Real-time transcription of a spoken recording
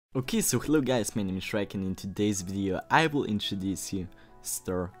Okay, so hello guys, my name is Shrek and in today's video I will introduce you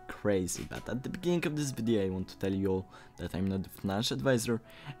StarCrazy. But at the beginning of this video I want to tell you all that I'm not a financial advisor,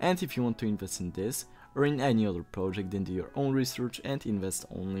 and if you want to invest in this or in any other project, then do your own research and invest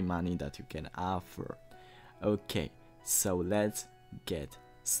only money that you can afford. Okay, so let's get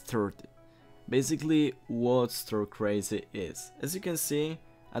started. Basically what StarCrazy is, as you can see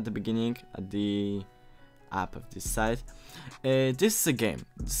at the beginning, at the app of this site, this is a game.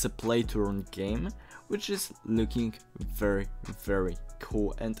 It's a play to earn game, which is looking very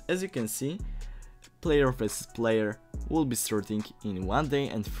cool. And as you can see, player versus player will be starting in 1 day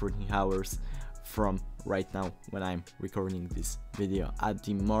and 14 hours from right now when I'm recording this video at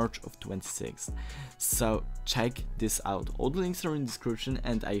the March of 26th. So check this out. All the links are in the description,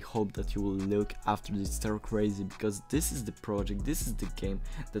 and I hope that you will look after this StarCrazy, because this is the project, this is the game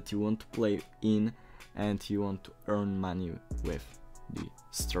that you want to play in and you want to earn money with the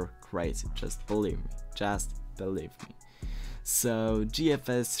StarCrazy. Just believe me, just believe me. So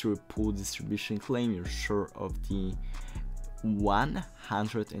GFS through pool distribution, claim your share of the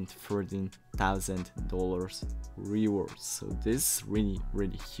 $113,000 rewards. So this is really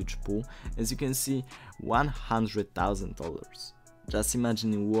huge pool. As you can see, $100,000. Just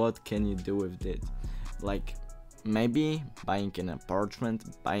imagine what can you do with it. Like maybe buying an apartment,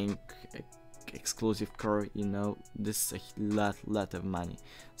 buying a exclusive car, you know, this is a lot of money.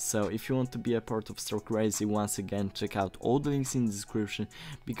 So if you want to be a part of StarCrazy, once again check out all the links in the description,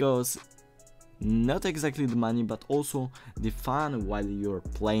 because not exactly the money but also the fun while you're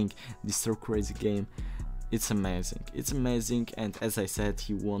playing the StarCrazy game, it's amazing, and as I said,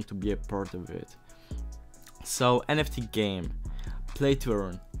 you want to be a part of it. So NFT game, play to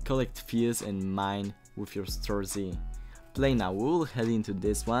earn, collect fees and mine with your StarZ. Play now. We will head into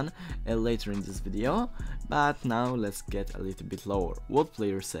this one later in this video, but now let's get a little bit lower. What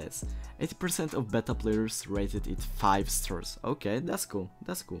player says? 80% of beta players rated it 5 stars. Okay, that's cool,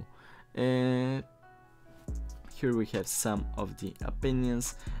 that's cool. Here we have some of the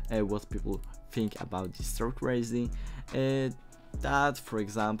opinions, what people think about the StarCrazy. That, for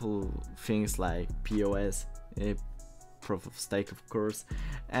example, things like POS, proof of stake, of course,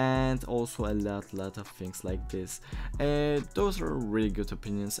 and also a lot of things like this. Those are really good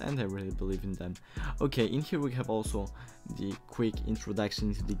opinions and I really believe in them. Okay, in here we have also the quick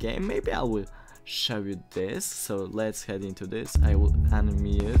introduction to the game. Maybe I will show you this, so let's head into this. I will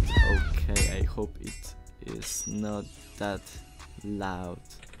unmute. Okay, I hope it is not that loud.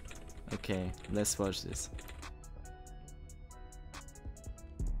 Okay, let's watch this.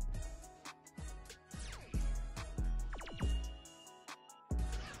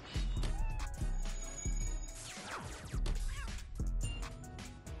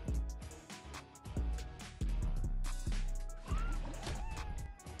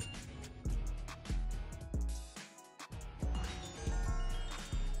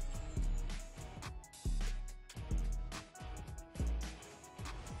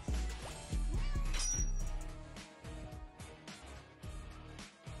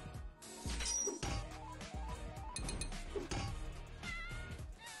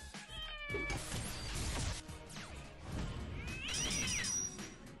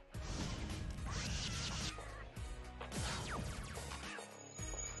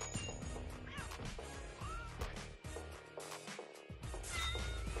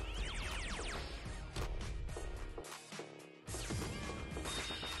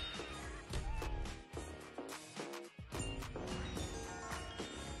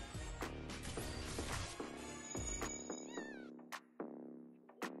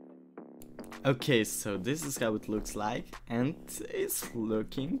 Okay, so this is how it looks like, and it's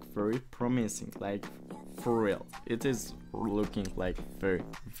looking very promising, like for real. It is looking like very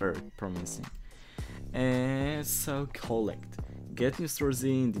promising. So collect, get new StarZ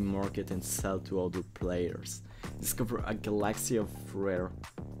in the market and sell to other players. Discover a galaxy of rare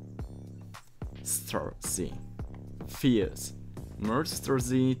StarZ. Fuse, merge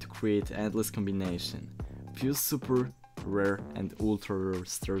StarZ to create endless combination. Fuse super rare and ultra rare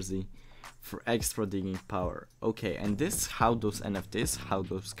StarZ for extra digging power. Okay, and this is how those NFTs, how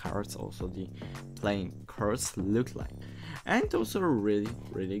those cards, also the playing cards look like. And those are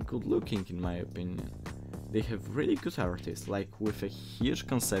really good looking in my opinion. They have really good artists, like with a huge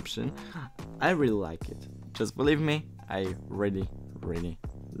conception. I really like it. Just believe me, I really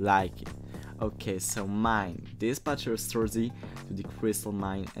like it. Okay, so mine, dispatch your StarZ to the crystal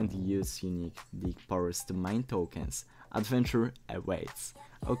mine and use unique dig powers to mine tokens. Adventure awaits.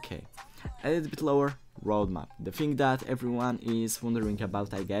 Okay, a little bit lower, roadmap. The thing that everyone is wondering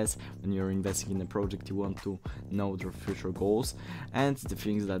about, I guess, when you're investing in a project, you want to know their future goals and the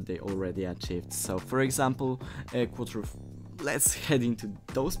things that they already achieved. So for example, let's head into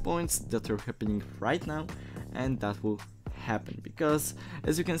those points that are happening right now, and that will happen because,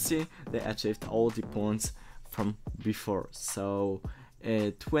 as you can see, they achieved all the points from before. So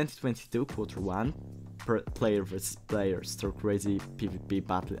 2022 Q1, player vs player StarCrazy PvP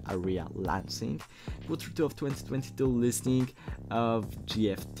battle area launching. Q2 of 2022 listing of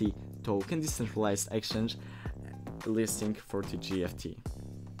GFT token, decentralized exchange listing for the GFT.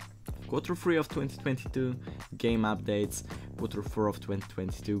 Q3 of 2022 game updates. Q4 of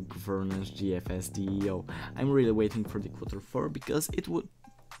 2022 governance, GFS, DYOR. I'm really waiting for the Q4 because it would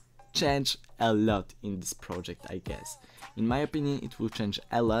change a lot in this project, I guess. In my opinion, it will change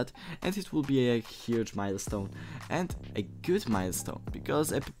a lot, and it will be a huge milestone and a good milestone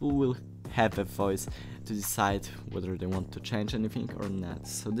because people will have a voice to decide whether they want to change anything or not.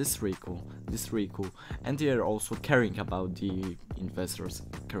 So this is really cool. This is really cool, and they are also caring about the investors,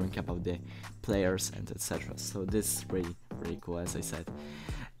 caring about the players and etc. So this is really cool, as I said.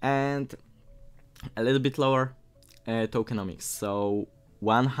 And a little bit lower, tokenomics. So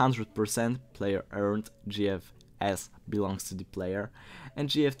 100% player earned GFS belongs to the player, and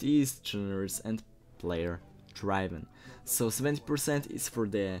GFT is generous and player driven. So 70% is for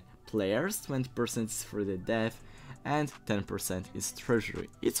the players, 20% is for the dev, and 10% is treasury.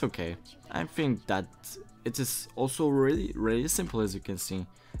 It's okay. I think that it is also really simple, as you can see.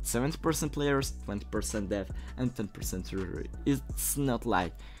 70% players, 20% dev, and 10% treasury. It's not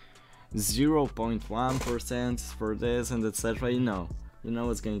like 0.1% for this and etc. You know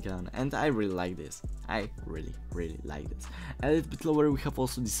what's going on, and I really like this. I really like this. A little bit lower, we have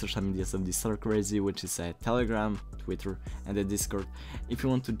also the social medias of the StarCrazy, which is a Telegram, Twitter, and a Discord. If you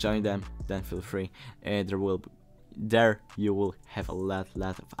want to join them, then feel free. There you will have a lot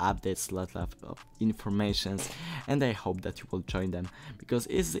of updates, lot of informations, and I hope that you will join them because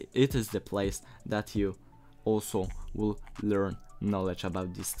it is the place that you also will learn knowledge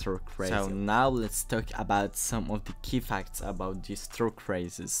about this StarCrazy. So now let's talk about some of the key facts about this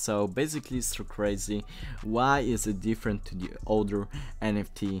StarCrazy. So basically, StarCrazy, why is it different to the other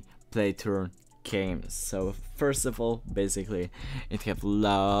NFT play-to-earn games? So first of all, basically, it have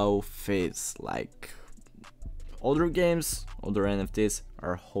low fees. Like other games, other NFTs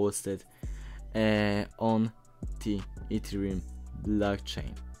are hosted on the ethereum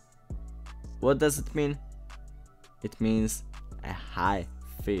blockchain. What does it mean? It means a high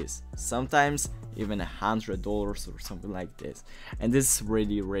fees, sometimes even $100 or something like this, and this is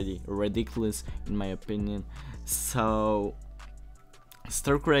really ridiculous in my opinion. So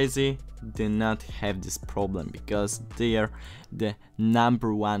StarCrazy do not have this problem because they are the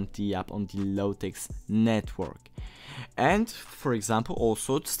 #1 DApp on the Lotex network. And for example,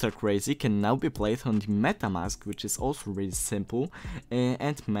 also StarCrazy can now be played on the MetaMask, which is also really simple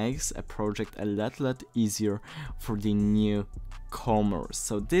and makes a project a lot easier for the newcomers.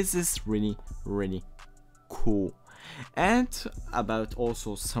 So this is really cool. And about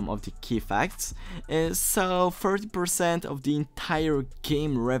also some of the key facts, so 30% of the entire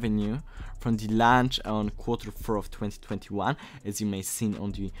game revenue from the launch on Q4 of 2021, as you may see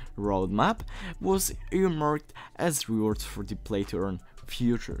on the roadmap, was earmarked as rewards for the play-to-earn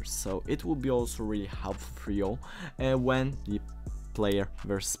futures. So it will be also really helpful for you when the player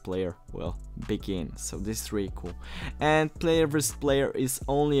versus player will begin. So this is really cool. And player versus player is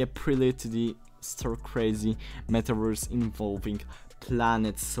only a prelude to the StarCrazy metaverse involving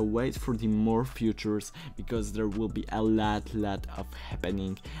planets, so wait for the more futures because there will be a lot of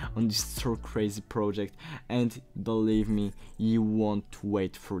happening on this StarCrazy project, and believe me, you want to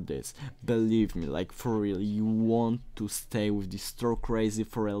wait for this. Believe me, like for real, you want to stay with the StarCrazy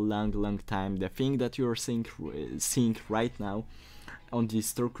for a long time. The thing that you're seeing right now on the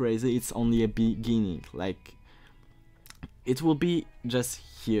StarCrazy, it's only a beginning. Like it will be just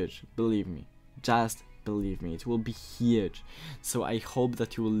huge, believe me. Just believe me, it will be huge. So I hope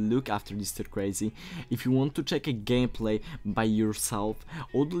that you will look after this StarCrazy. If you want to check a gameplay by yourself,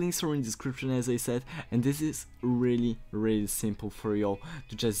 all the links are in the description, as I said, and this is really simple for you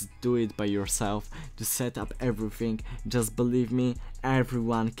to just do it by yourself, to set up everything. Just believe me,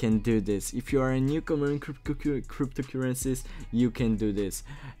 everyone can do this. If you are a newcomer in cryptocurrencies, you can do this.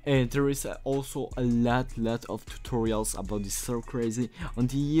 And there is also a lot of tutorials about this StarCrazy on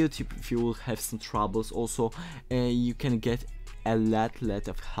the YouTube. If you will have some troubles, also you can get a lot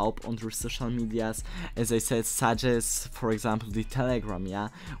of help on their social medias. As I said, such as for example the Telegram, yeah,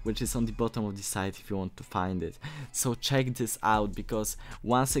 which is on the bottom of the site if you want to find it. So check this out, because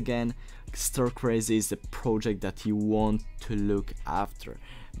once again, StarCrazy is the project that you want to look after.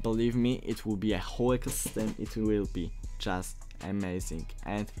 Believe me, it will be a whole ecosystem, it will be just amazing,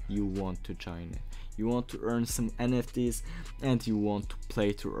 and you want to join it. You want to earn some NFTs, and you want to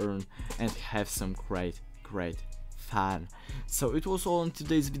play to earn and have some great fun. So it was all in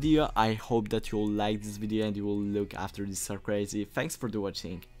today's video. I hope that you will like this video and you will look after this StarCrazy. Thanks for the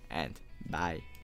watching, and bye.